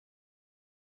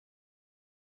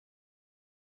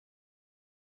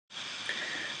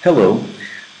Hello,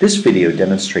 this video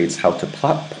demonstrates how to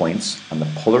plot points on the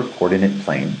polar coordinate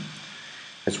plane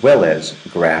as well as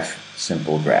graph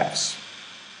simple graphs.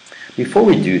 Before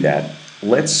we do that,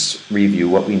 let's review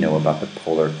what we know about the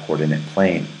polar coordinate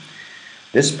plane.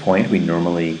 This point we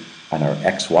normally on our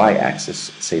XY axis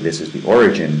say this is the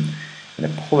origin. In a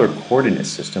polar coordinate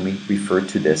system we refer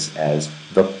to this as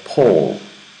the pole.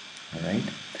 All right?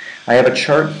 I have a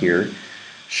chart here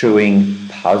showing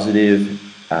positive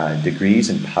degrees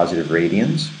and positive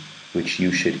radians, which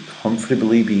you should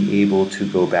comfortably be able to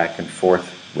go back and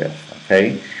forth with,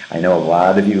 okay? I know a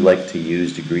lot of you like to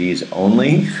use degrees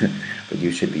only, but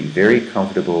you should be very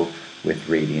comfortable with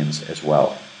radians as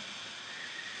well.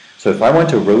 So if I want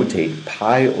to rotate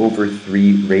pi over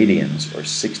 3 radians, or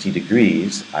 60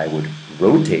 degrees, I would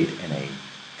rotate in a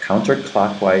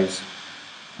counterclockwise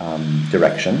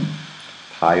direction,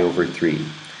 pi over 3.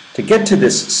 To get to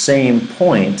this same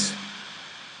point,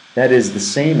 that is the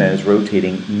same as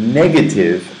rotating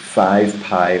negative 5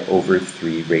 pi over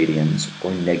 3 radians,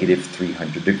 or negative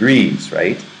 300 degrees,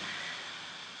 right?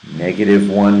 Negative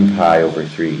 1 pi over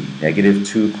 3, negative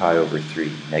 2 pi over 3,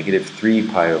 negative 3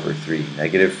 pi over 3,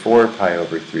 negative 4 pi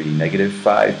over 3, negative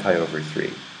 5 pi over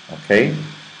 3, okay?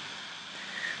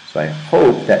 So I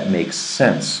hope that makes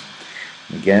sense.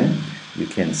 Again, you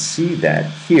can see that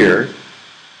here,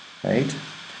 right?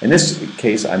 In this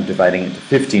case, I'm dividing it to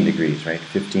 15 degrees, right?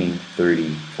 15, 30,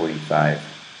 45,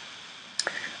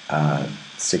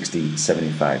 60,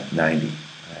 75, 90,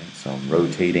 right? So I'm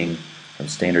rotating from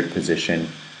standard position,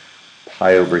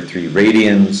 pi over 3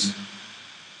 radians,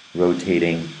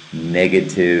 rotating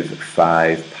negative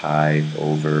 5 pi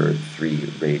over 3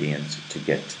 radians to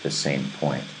get to the same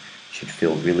point. You should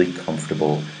feel really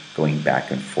comfortable going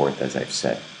back and forth, as I've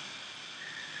said.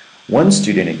 One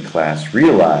student in class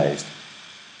realized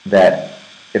that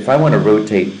if I want to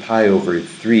rotate pi over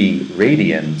 3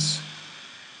 radians,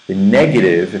 the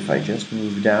negative, if I just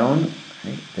move down,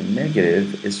 right, the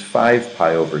negative is 5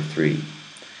 pi over 3.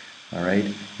 All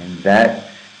right, and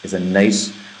that is a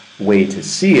nice way to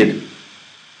see it,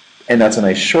 and that's a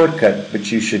nice shortcut,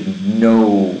 but you should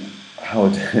know how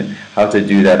to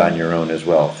do that on your own as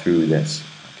well through this.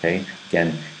 Okay,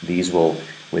 again, these will,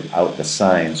 without the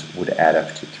signs, would add up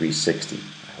to 360.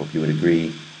 I hope you would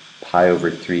agree. Pi over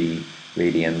 3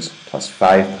 radians plus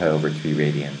 5 pi over 3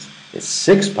 radians is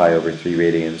 6 pi over 3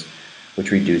 radians, which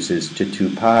reduces to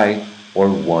 2 pi, or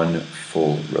 1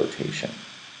 full rotation.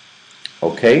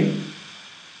 Okay?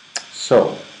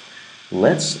 So,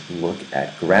 let's look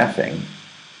at graphing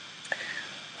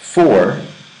 4,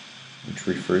 which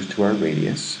refers to our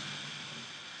radius,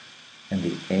 and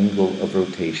the angle of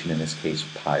rotation, in this case,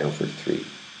 pi over 3.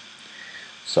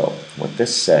 So, what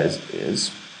this says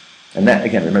is, and that,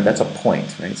 again, remember, that's a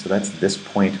point, right? So that's this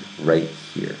point right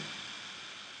here.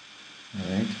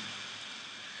 All right?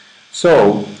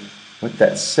 So what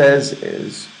that says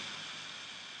is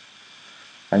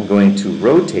I'm going to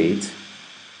rotate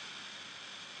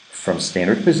from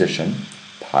standard position,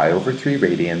 pi over 3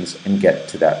 radians, and get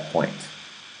to that point.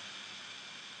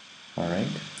 All right?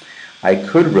 I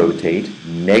could rotate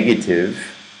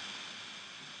negative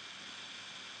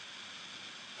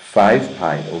 5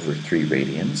 pi over 3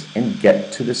 radians and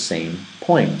get to the same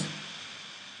point.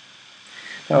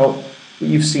 Now,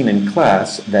 you've seen in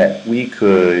class that we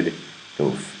could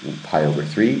go pi over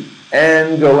 3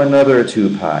 and go another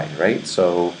 2 pi, right?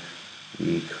 So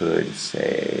we could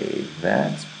say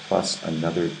that plus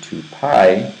another 2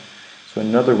 pi. So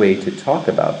another way to talk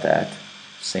about that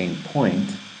same point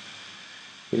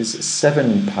is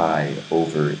 7 pi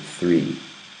over 3.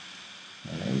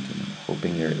 All right, and I'm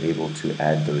hoping you're able to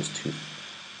add those two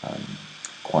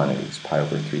quantities, pi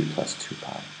over 3 plus 2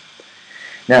 pi.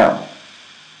 Now,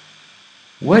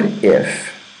 what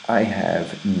if I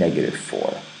have negative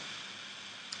 4?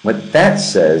 What that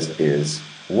says is,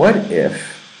 what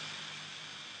if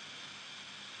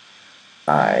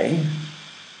I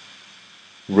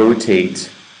rotate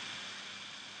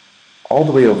all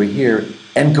the way over here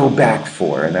and go back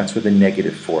 4, and that's where the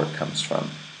negative 4 comes from,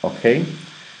 okay?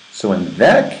 So in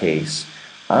that case,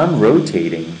 I'm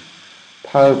rotating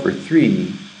pi over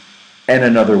 3 and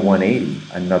another 180,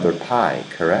 another pi,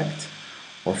 correct?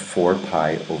 Or 4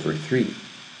 pi over 3.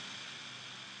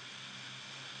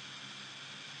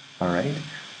 All right?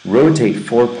 Rotate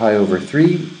 4 pi over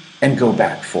 3 and go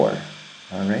back 4.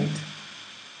 All right?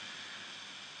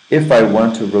 If I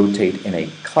want to rotate in a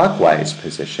clockwise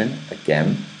position,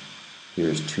 again,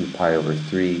 here's 2 pi over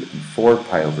 3 and 4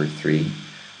 pi over 3.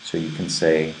 So you can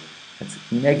say it's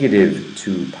negative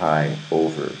 2 pi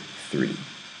over 3.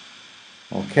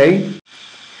 Okay?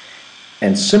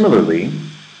 And similarly,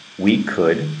 we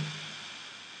could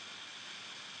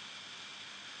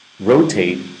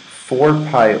rotate 4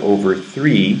 pi over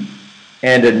 3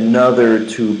 and another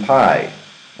 2 pi.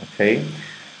 Okay?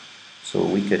 So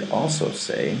we could also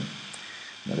say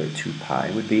another 2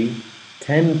 pi would be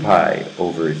 10 pi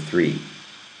over 3.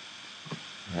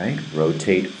 Right?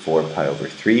 Rotate 4 pi over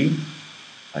 3,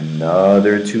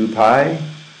 another 2 pi,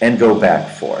 and go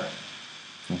back 4.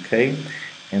 Okay?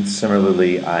 And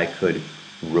similarly, I could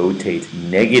rotate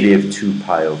negative 2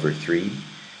 pi over 3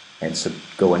 and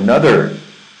go another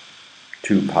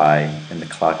 2 pi in the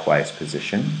clockwise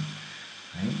position.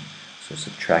 Right? So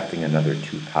subtracting another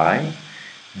 2 pi.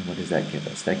 And what does that give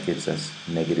us? That gives us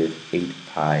negative 8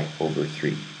 pi over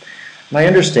 3. And I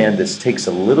understand this takes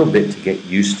a little bit to get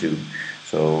used to.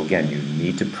 So again, you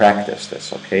need to practice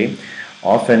this, okay?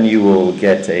 Often you will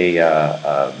get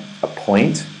a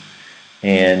point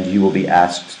and you will be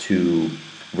asked to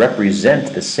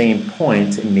represent the same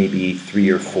point in maybe 3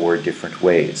 or 4 different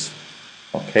ways,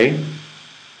 okay?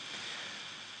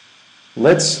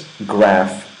 Let's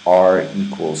graph r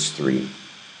equals 3.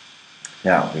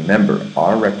 Now, remember,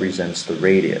 r represents the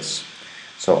radius.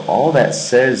 So all that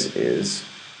says is,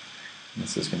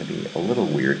 this is going to be a little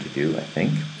weird to do, I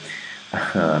think,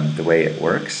 the way it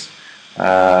works.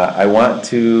 I want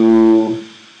to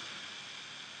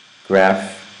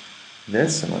graph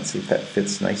this, and let's see if that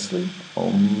fits nicely.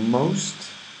 Almost.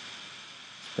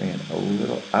 Let's bring it a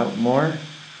little out more.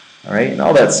 All right, and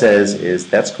all that says is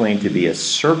that's going to be a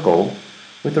circle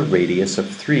with a radius of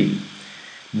 3.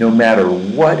 No matter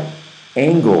what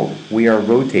angle we are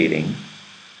rotating,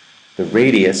 the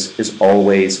radius is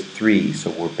always 3. So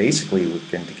we're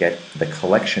going to get the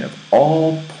collection of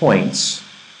all points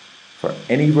for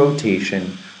any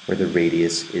rotation where the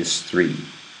radius is 3.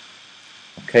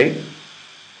 Okay?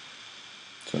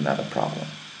 So not a problem.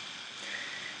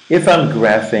 If I'm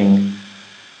graphing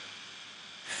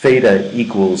theta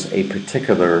equals a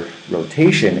particular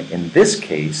rotation, in this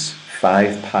case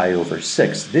 5 pi over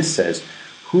 6, this says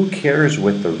who cares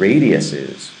what the radius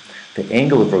is? The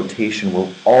angle of rotation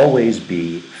will always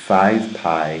be 5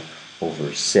 pi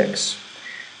over 6.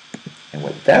 And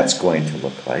what that's going to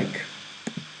look like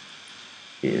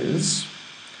is,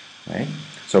 right,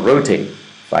 so rotate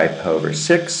 5 pi over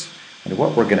 6, and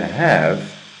what we're going to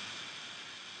have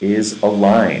is a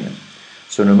line.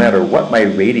 So no matter what my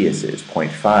radius is,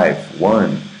 0.5,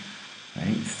 1,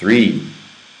 right, 3,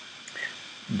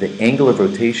 the angle of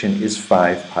rotation is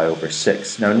 5 pi over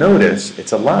 6. Now notice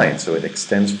it's a line, so it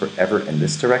extends forever in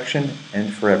this direction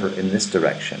and forever in this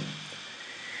direction.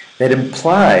 That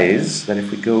implies that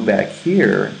if we go back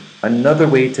here, another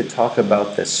way to talk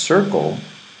about this circle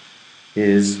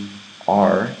is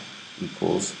r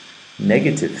equals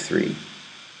negative 3.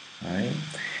 Right?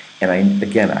 And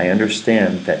again, I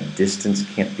understand that distance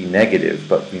can't be negative,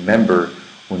 but remember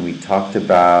when we talked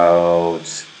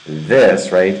about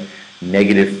this, right?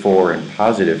 Negative 4 and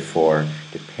positive 4,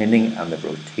 depending on the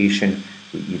rotation,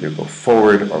 we either go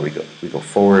forward or we go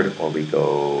forward, or we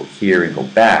go here and go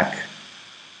back.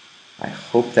 I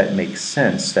hope that makes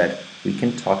sense, that we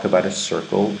can talk about a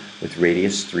circle with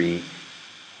radius 3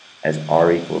 as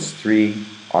r equals 3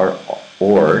 or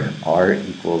r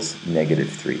equals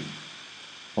negative 3.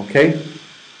 Okay?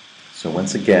 So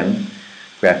once again,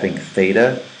 graphing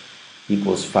theta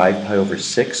equals 5 pi over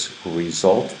 6 will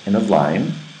result in a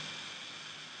line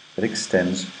that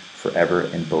extends forever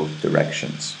in both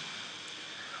directions.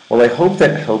 Well, I hope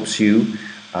that helps you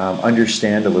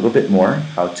understand a little bit more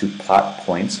how to plot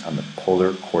points on the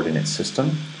polar coordinate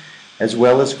system, as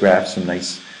well as graph some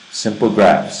nice simple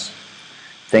graphs.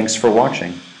 Thanks for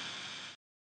watching.